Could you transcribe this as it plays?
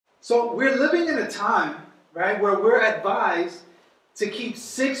So we're living in a time, right, where we're advised to keep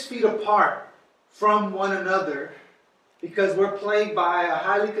 6 feet apart from one another because we're plagued by a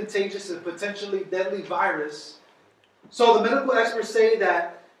highly contagious and potentially deadly virus. So the medical experts say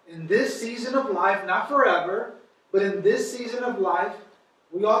that in this season of life, not forever, but in this season of life,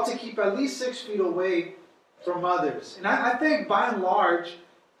 we ought to keep at least 6 feet away from others. And I think by and large,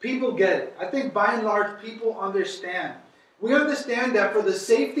 people get it. I think by and large, people understand. We understand that for the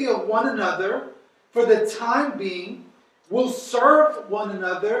safety of one another, for the time being, we'll serve one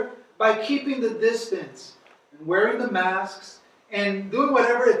another by keeping the distance and wearing the masks and doing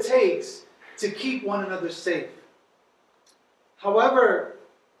whatever it takes to keep one another safe. However,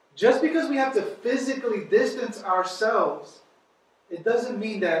 just because we have to physically distance ourselves, it doesn't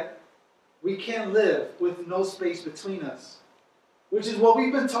mean that we can't live with no space between us, which is what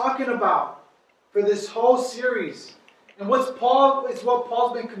we've been talking about for this whole series. And it's what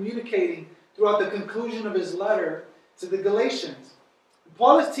Paul's been communicating throughout the conclusion of his letter to the Galatians.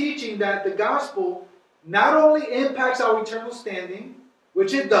 Paul is teaching that the gospel not only impacts our eternal standing,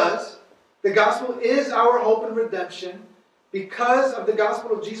 which it does, the gospel is our hope and redemption. Because of the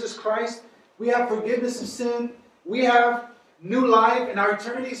gospel of Jesus Christ, we have forgiveness of sin, we have new life, and our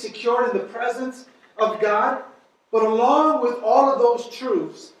eternity secured in the presence of God. But along with all of those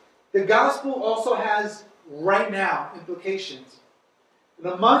truths, the gospel also has right now implications.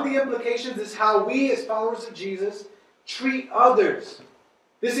 And among the implications is how we as followers of Jesus treat others.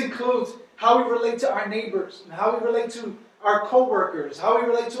 This includes how we relate to our neighbors, and how we relate to our co-workers, how we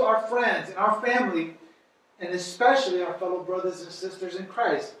relate to our friends and our family, and especially our fellow brothers and sisters in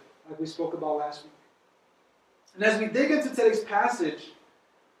Christ, like we spoke about last week. And as we dig into today's passage,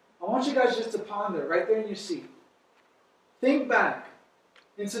 I want you guys just to ponder right there in your seat. Think back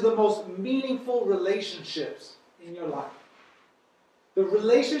into the most meaningful relationships in your life. The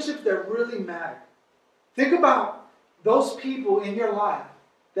relationships that really matter. Think about those people in your life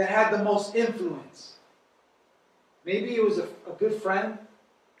that had the most influence. Maybe it was a good friend.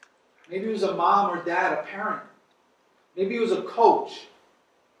 Maybe it was a mom or dad, a parent. Maybe it was a coach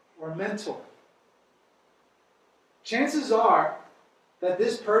or a mentor. Chances are that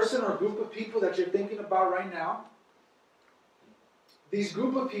this person or group of people that you're thinking about right now, these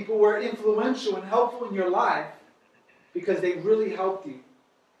group of people were influential and helpful in your life because they really helped you.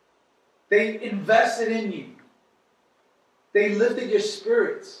 They invested in you. They lifted your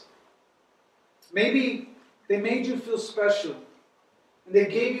spirits. Maybe they made you feel special. And they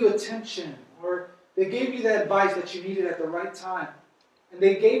gave you attention, or they gave you the advice that you needed at the right time. And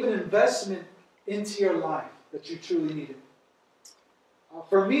they gave an investment into your life that you truly needed.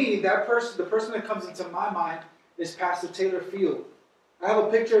 For me, the person that comes into my mind is Pastor Taylor Field. I have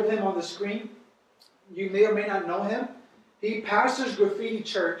a picture of him on the screen. You may or may not know him. He pastors Graffiti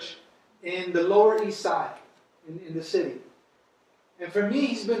Church in the Lower East Side in the city. And for me,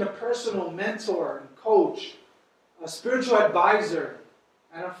 he's been a personal mentor and coach, a spiritual advisor,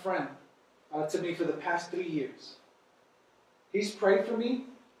 and a friend to me for the past 3 years. He's prayed for me.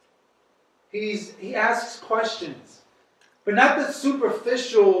 He asks questions, but not the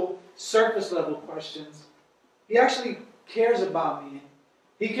superficial, surface level questions. He actually cares about me.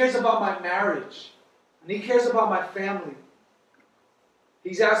 He cares about my marriage, and he cares about my family.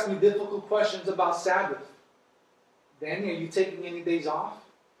 He's asked me difficult questions about Sabbath. Danny, are you taking any days off?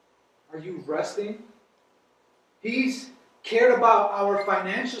 Are you resting? He's cared about our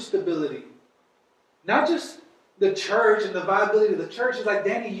financial stability. Not just the church and the viability of the church. It's like,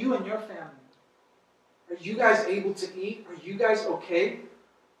 Danny, you and your family. Are you guys able to eat? Are you guys okay?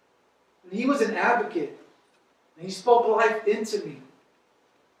 And he was an advocate. And he spoke life into me.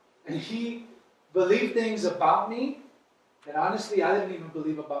 And he believed things about me that honestly I didn't even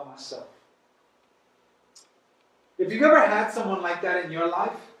believe about myself. If you've ever had someone like that in your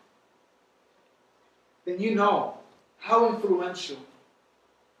life, then you know how influential.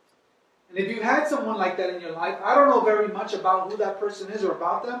 And if you had someone like that in your life, I don't know very much about who that person is or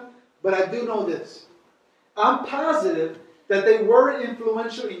about them, but I do know this. I'm positive that they were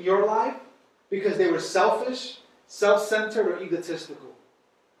influential in your life because they were selfish, self-centered, or egotistical.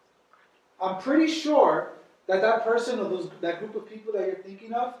 I'm pretty sure that that person or that group of people that you're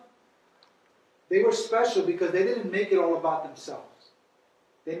thinking of, they were special because they didn't make it all about themselves.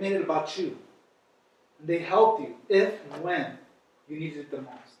 They made it about you. And they helped you if and when you needed it the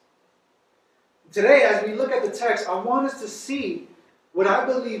most. Today, as we look at the text, I want us to see what I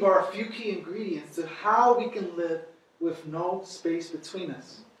believe are a few key ingredients to how we can live with no space between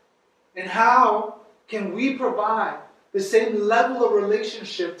us. And how can we provide the same level of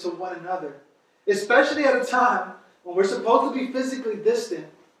relationship to one another, especially at a time when we're supposed to be physically distant,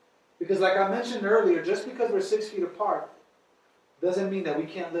 Because like I mentioned earlier, just because we're 6 feet apart doesn't mean that we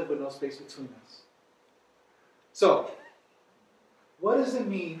can't live with no space between us. So, what does it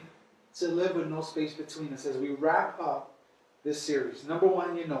mean to live with no space between us as we wrap up this series? Number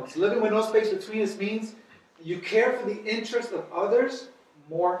one in your notes. Living with no space between us means you care for the interest of others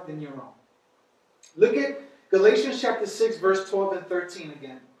more than your own. Look at Galatians chapter 6, verse 12 and 13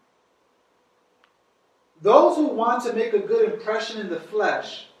 again. Those who want to make a good impression in the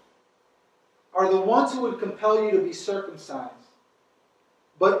flesh are the ones who would compel you to be circumcised,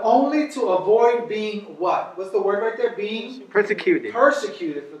 but only to avoid being what? What's the word right there? Being persecuted.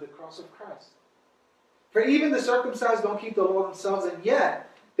 Persecuted for the cross of Christ. For even the circumcised don't keep the law themselves, and yet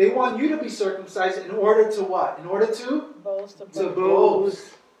they want you to be circumcised in order to what? In order to boast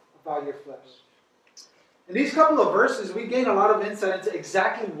about your flesh. In these couple of verses, we gain a lot of insight into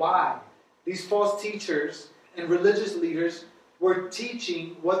exactly why these false teachers and religious leaders were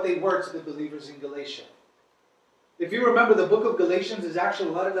teaching what they were to the believers in Galatia. If you remember, the book of Galatians is actually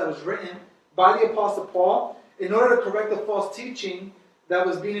a letter that was written by the Apostle Paul in order to correct the false teaching that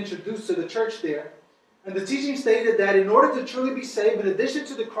was being introduced to the church there. And the teaching stated that in order to truly be saved, in addition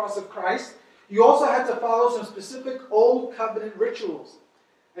to the cross of Christ, you also had to follow some specific old covenant rituals.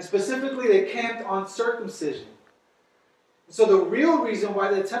 And specifically, they camped on circumcision. So the real reason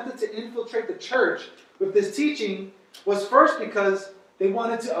why they attempted to infiltrate the church with this teaching was first because they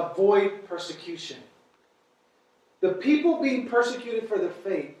wanted to avoid persecution. The people being persecuted for their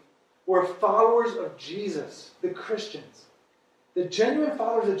faith were followers of Jesus, the Christians. The genuine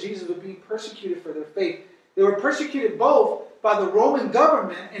followers of Jesus were being persecuted for their faith. They were persecuted both by the Roman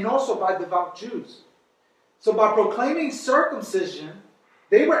government and also by devout Jews. So by proclaiming circumcision,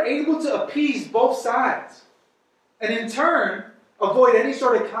 they were able to appease both sides and in turn avoid any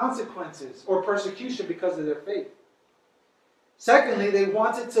sort of consequences or persecution because of their faith. Secondly, they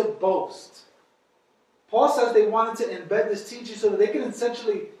wanted to boast. Paul says they wanted to embed this teaching so that they can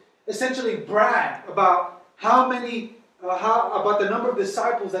essentially brag about about the number of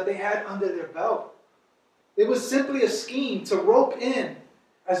disciples that they had under their belt. It was simply a scheme to rope in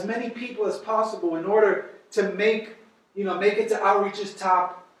as many people as possible in order to make it to Outreach's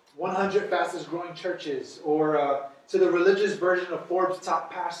top 100 fastest growing churches, or to the religious version of Forbes'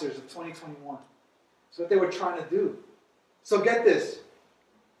 top pastors of 2021. That's what they were trying to do. So get this.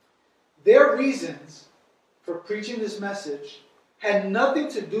 Their reasons for preaching this message had nothing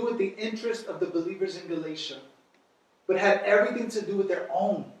to do with the interest of the believers in Galatia, but had everything to do with their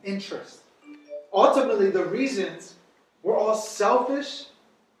own interest. Ultimately, the reasons were all selfish,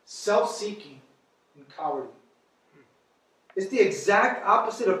 self-seeking, and cowardly. It's the exact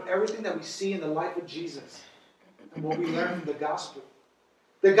opposite of everything that we see in the life of Jesus and what we learn from the gospel.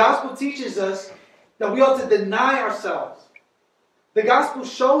 The gospel teaches us that we ought to deny ourselves. The gospel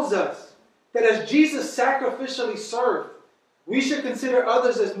shows us that as Jesus sacrificially served, we should consider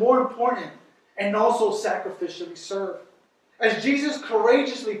others as more important and also sacrificially serve. As Jesus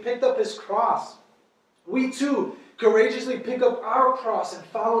courageously picked up his cross, we too courageously pick up our cross and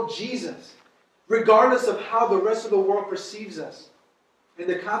follow Jesus, regardless of how the rest of the world perceives us and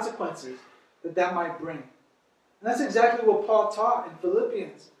the consequences that might bring. And that's exactly what Paul taught in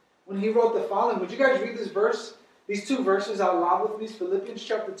Philippians when he wrote the following. Would you guys read these two verses out loud with me? Philippians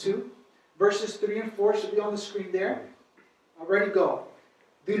chapter 2, verses 3 and 4 should be on the screen there. Already go.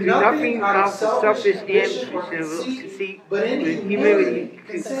 Do nothing out of selfish ambition or conceit, but in humility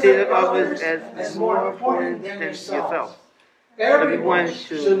consider others as more important than yourself. Everyone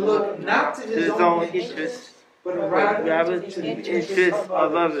should look not to his own interests, but rather to the interests of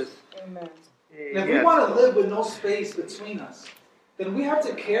others. Amen. And if we want to live with no space between us, then we have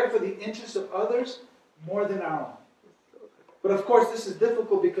to care for the interests of others more than our own. But of course, this is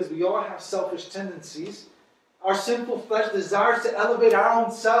difficult because we all have selfish tendencies. Our sinful flesh desires to elevate our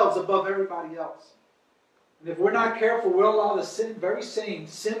own selves above everybody else. And if we're not careful, we'll allow the very same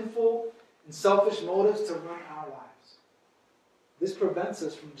sinful and selfish motives to run our lives. This prevents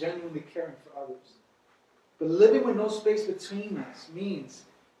us from genuinely caring for others. But living with no space between us means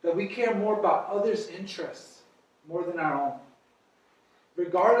that we care more about others' interests more than our own.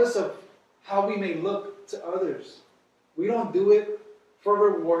 Regardless of how we may look to others, we don't do it for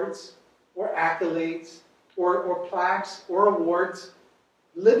rewards or accolades or plaques or awards.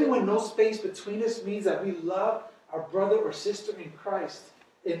 Living with no space between us means that we love our brother or sister in Christ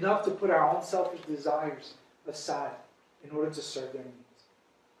enough to put our own selfish desires aside in order to serve their needs.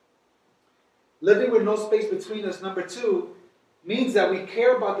 Living with no space between us, number 2, means that we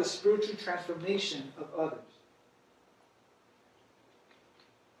care about the spiritual transformation of others.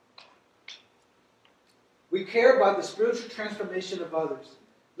 We care about the spiritual transformation of others.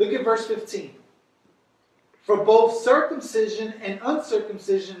 Look at verse 15. For both circumcision and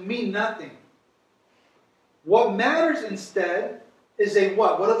uncircumcision mean nothing. What matters instead is a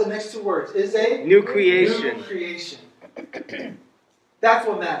what? What are the next two words? Is a new creation. New creation. That's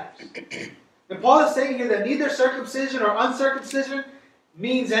what matters. And Paul is saying here that neither circumcision or uncircumcision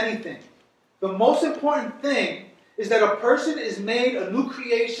means anything. The most important thing is that a person is made a new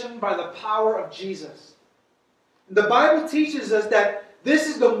creation by the power of Jesus. The Bible teaches us that this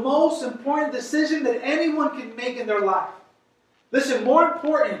is the most important decision that anyone can make in their life. Listen, more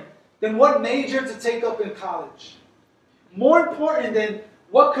important than what major to take up in college. More important than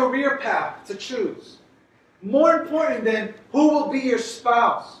what career path to choose. More important than who will be your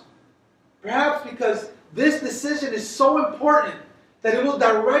spouse. Perhaps because this decision is so important that it will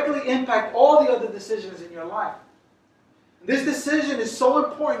directly impact all the other decisions in your life. This decision is so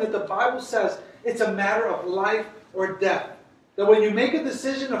important that the Bible says it's a matter of life or death. That when you make a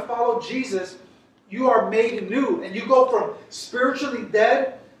decision to follow Jesus, you are made new. And you go from spiritually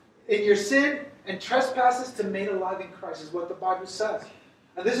dead in your sin and trespasses to made alive in Christ, is what the Bible says.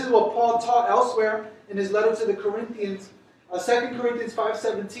 And this is what Paul taught elsewhere in his letter to the Corinthians, 2 Corinthians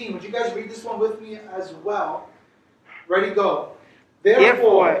 5:17. Would you guys read this one with me as well? Ready, go.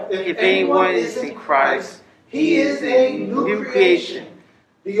 Therefore, if anyone is in Christ, he is a new creation.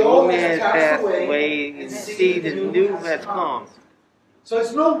 The old man has passed away, and see, the new has come. So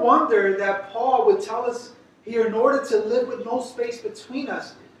it's no wonder that Paul would tell us here, in order to live with no space between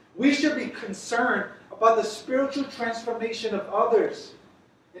us, we should be concerned about the spiritual transformation of others.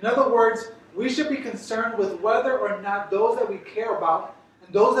 In other words, we should be concerned with whether or not those that we care about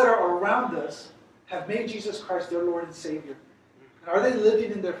and those that are around us have made Jesus Christ their Lord and Savior. And are they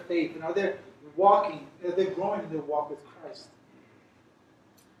living in their faith? And are they walking? Are they growing in their walk with Christ?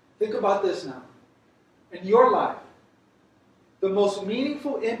 Think about this now. In your life, the most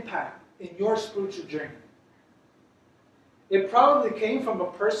meaningful impact in your spiritual journey, it probably came from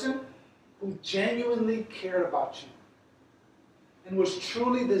a person who genuinely cared about you and was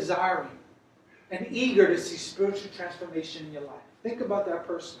truly desiring and eager to see spiritual transformation in your life. Think about that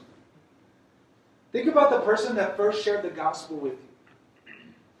person. Think about the person that first shared the gospel with you.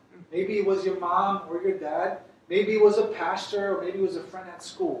 Maybe it was your mom or your dad. Maybe it was a pastor, or maybe it was a friend at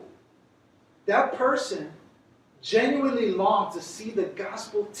school. That person genuinely longed to see the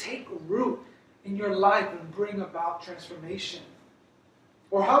gospel take root in your life and bring about transformation.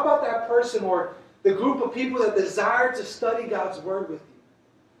 Or how about that person or the group of people that desire to study God's Word with you?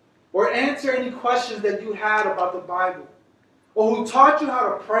 Or answer any questions that you had about the Bible? Or who taught you how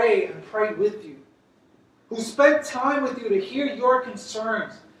to pray and pray with you? Who spent time with you to hear your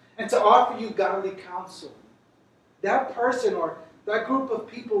concerns and to offer you godly counsel? That person or that group of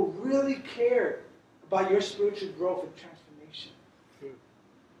people really cared about your spiritual growth and transformation.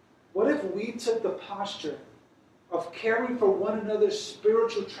 What if we took the posture of caring for one another's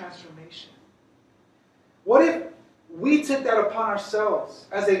spiritual transformation? What if we took that upon ourselves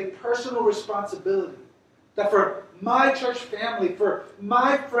as a personal responsibility? That for my church family, for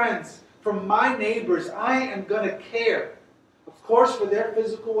my friends, for my neighbors, I am going to care. Of course, for their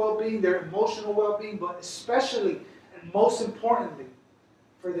physical well-being, their emotional well-being, but especially and most importantly,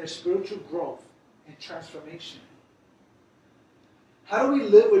 for their spiritual growth and transformation. How do we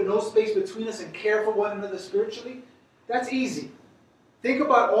live with no space between us and care for one another spiritually? That's easy. Think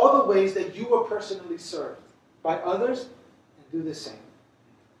about all the ways that you were personally served by others and do the same.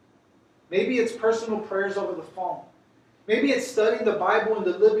 Maybe it's personal prayers over the phone. Maybe it's studying the Bible in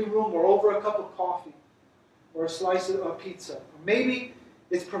the living room or over a cup of coffee or a slice of pizza. Or maybe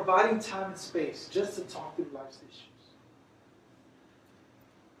it's providing time and space just to talk through life's issues.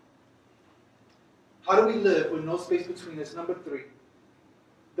 How do we live with no space between us? Number 3,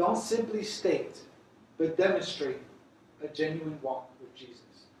 don't simply state, but demonstrate a genuine walk with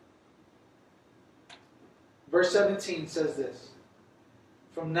Jesus. Verse 17 says this: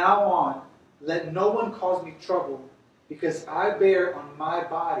 "From now on, let no one cause me trouble, because I bear on my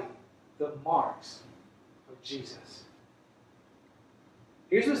body the marks of Jesus."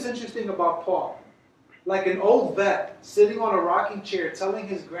 Here's what's interesting about Paul. Like an old vet sitting on a rocking chair telling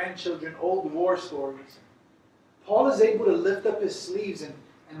his grandchildren old war stories, Paul is able to lift up his sleeves and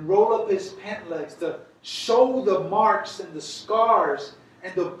roll up his pant legs to show the marks and the scars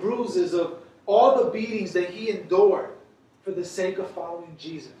and the bruises of all the beatings that he endured for the sake of following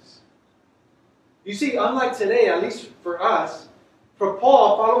Jesus. You see, unlike today, at least for us, for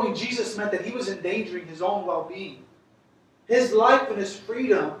Paul, following Jesus meant that he was endangering his own well-being. His life and his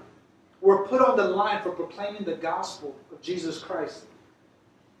freedom were put on the line for proclaiming the gospel of Jesus Christ.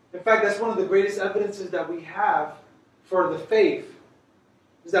 In fact, that's one of the greatest evidences that we have for the faith,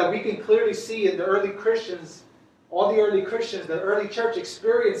 is that we can clearly see in the early Christians, all the early Christians, the early church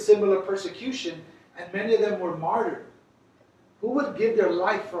experienced similar persecution, and many of them were martyred. Who would give their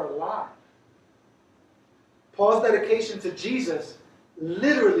life for a lie? Paul's dedication to Jesus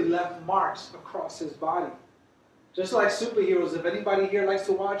literally left marks across his body. Just like superheroes, if anybody here likes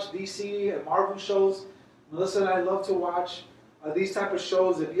to watch DC and Marvel shows, Melissa and I love to watch these type of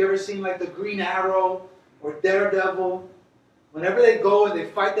shows. Have you ever seen like the Green Arrow or Daredevil? Whenever they go and they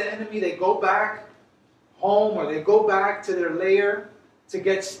fight the enemy, they go back home or they go back to their lair to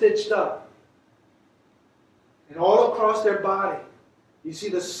get stitched up. And all across their body, you see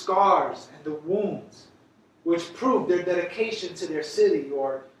the scars and the wounds, which prove their dedication to their city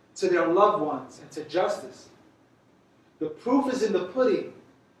or to their loved ones and to justice. The proof is in the pudding.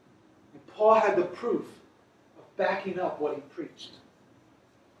 And Paul had the proof of backing up what he preached.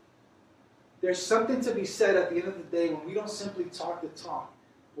 There's something to be said at the end of the day when we don't simply talk the talk,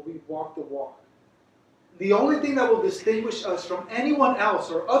 but we walk the walk. The only thing that will distinguish us from anyone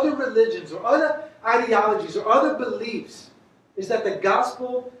else or other religions or other ideologies or other beliefs is that the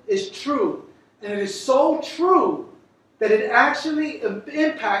gospel is true. And it is so true that it actually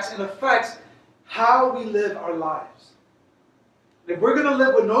impacts and affects how we live our lives. If we're going to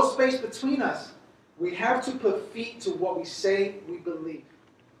live with no space between us, we have to put feet to what we say we believe.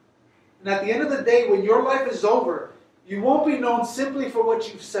 And at the end of the day, when your life is over, you won't be known simply for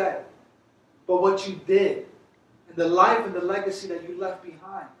what you've said, but what you did, and the life and the legacy that you left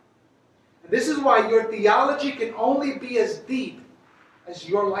behind. And this is why your theology can only be as deep as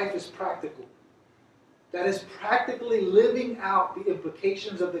your life is practical. That is practically living out the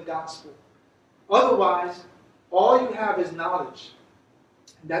implications of the gospel. Otherwise, all you have is knowledge.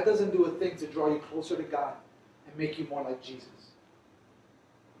 And that doesn't do a thing to draw you closer to God and make you more like Jesus.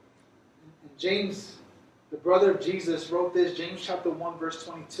 And James, the brother of Jesus, wrote this, James chapter 1, verse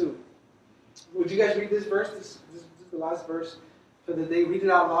 22. Would you guys read this verse? This is the last verse for the day. Read it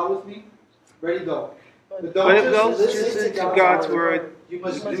out loud with me. Ready, go. But don't just listen to God's word. You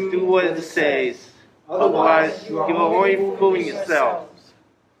must do what it says. Otherwise, you are only fooling yourselves.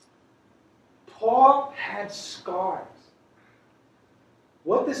 Paul had scars.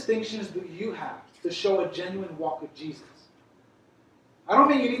 What distinctions do you have to show a genuine walk with Jesus? I don't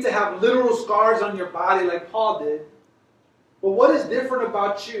think you need to have literal scars on your body like Paul did. But what is different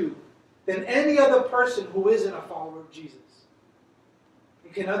about you than any other person who isn't a follower of Jesus?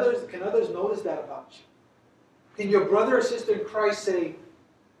 And can others notice that about you? Can your brother or sister in Christ say,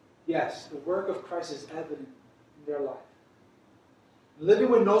 yes, the work of Christ is evident in their life?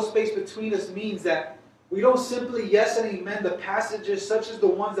 Living with no space between us means that we don't simply yes and amen the passages such as the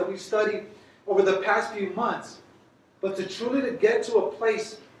ones that we've studied over the past few months, but to truly to get to a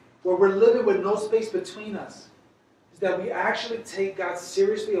place where we're living with no space between us is that we actually take God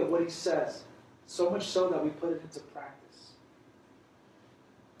seriously of what He says, so much so that we put it into practice.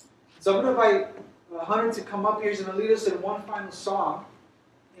 So I'm going to invite Hunter to come up here. He's going to lead us in one final song.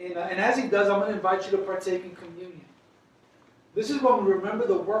 And as he does, I'm going to invite you to partake in communion. This is when we remember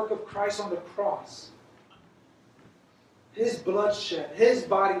the work of Christ on the cross. His blood shed, His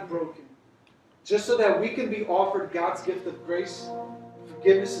body broken, just so that we can be offered God's gift of grace,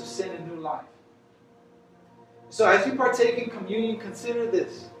 forgiveness of sin, and new life. So as you partake in communion, consider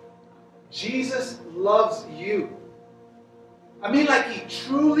this. Jesus loves you. I mean, like He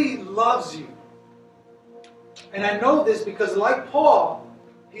truly loves you. And I know this because, like Paul,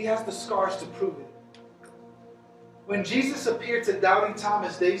 he has the scars to prove it. When Jesus appeared to doubting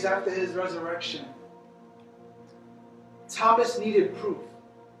Thomas days after His resurrection, Thomas needed proof.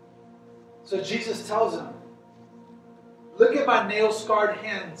 So Jesus tells him, look at my nail-scarred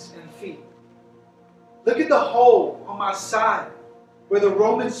hands and feet. Look at the hole on my side where the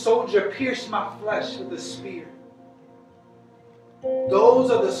Roman soldier pierced my flesh with a spear.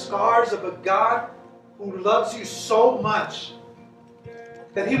 Those are the scars of a God who loves you so much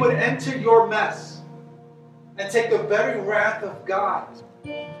that He would enter your mess and take the very wrath of God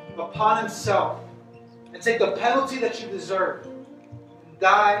upon Himself and take the penalty that you deserve and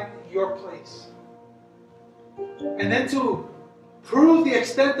die in your place. And then to prove the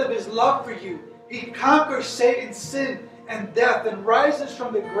extent of His love for you, He conquers Satan, sin, and death and rises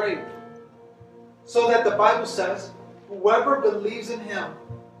from the grave. So that the Bible says, whoever believes in Him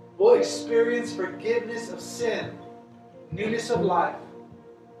will experience forgiveness of sin, newness of life,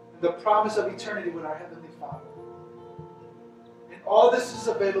 and the promise of eternity with our Heavenly Father. And all this is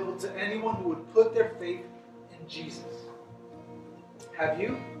available to anyone who would put their faith in Jesus. Have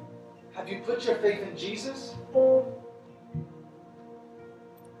you? Have you put your faith in Jesus? You're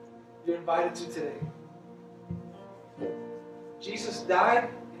invited to today. Jesus died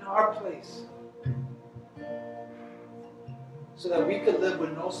in our place so that we could live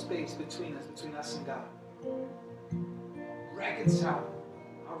with no space between us and God. Reconcile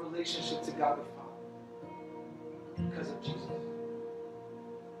our relationship to God the Father because of Jesus.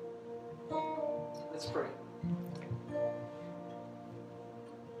 Let's pray.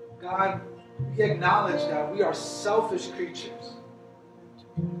 God, we acknowledge that we are selfish creatures,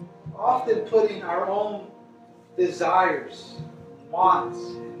 often putting our own desires, wants,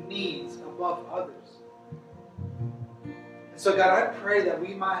 and needs above others. And so, God, I pray that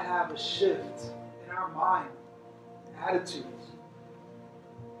we might have a shift in our mind, attitudes.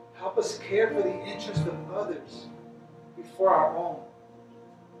 Help us care for the interest of others before our own.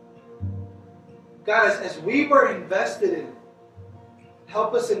 God, as we were invested in,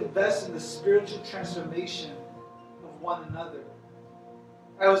 help us invest in the spiritual transformation of one another.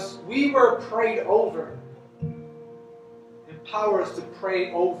 As we were prayed over, empower us to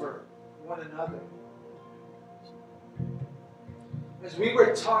pray over one another. As we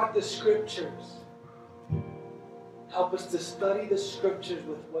were taught the scriptures, help us to study the scriptures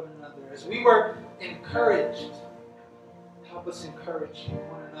with one another. As we were encouraged, help us encourage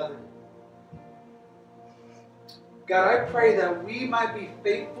one another. God, I pray that we might be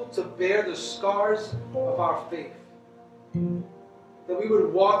faithful to bear the scars of our faith. That we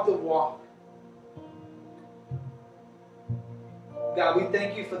would walk the walk. God, we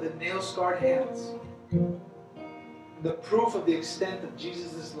thank you for the nail-scarred hands. The proof of the extent of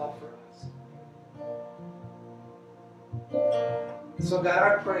Jesus' love for us. So God,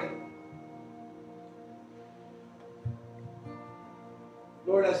 I pray,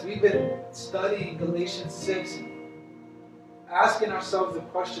 Lord, as we've been studying Galatians 6, asking ourselves the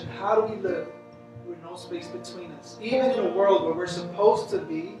question, how do we live with no space between us? Even in a world where we're supposed to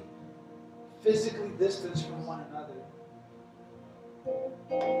be physically distanced from one another.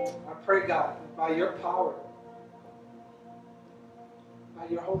 I pray, God, by your power, by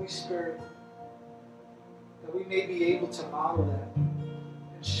your Holy Spirit, that we may be able to model that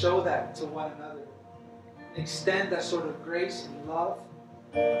and show that to one another. And extend that sort of grace and love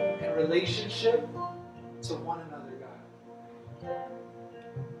and relationship to one another, God.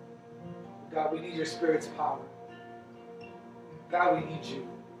 God, we need your Spirit's power. God, we need you.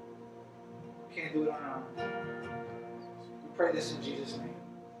 We can't do it on our own. We pray this in Jesus' name.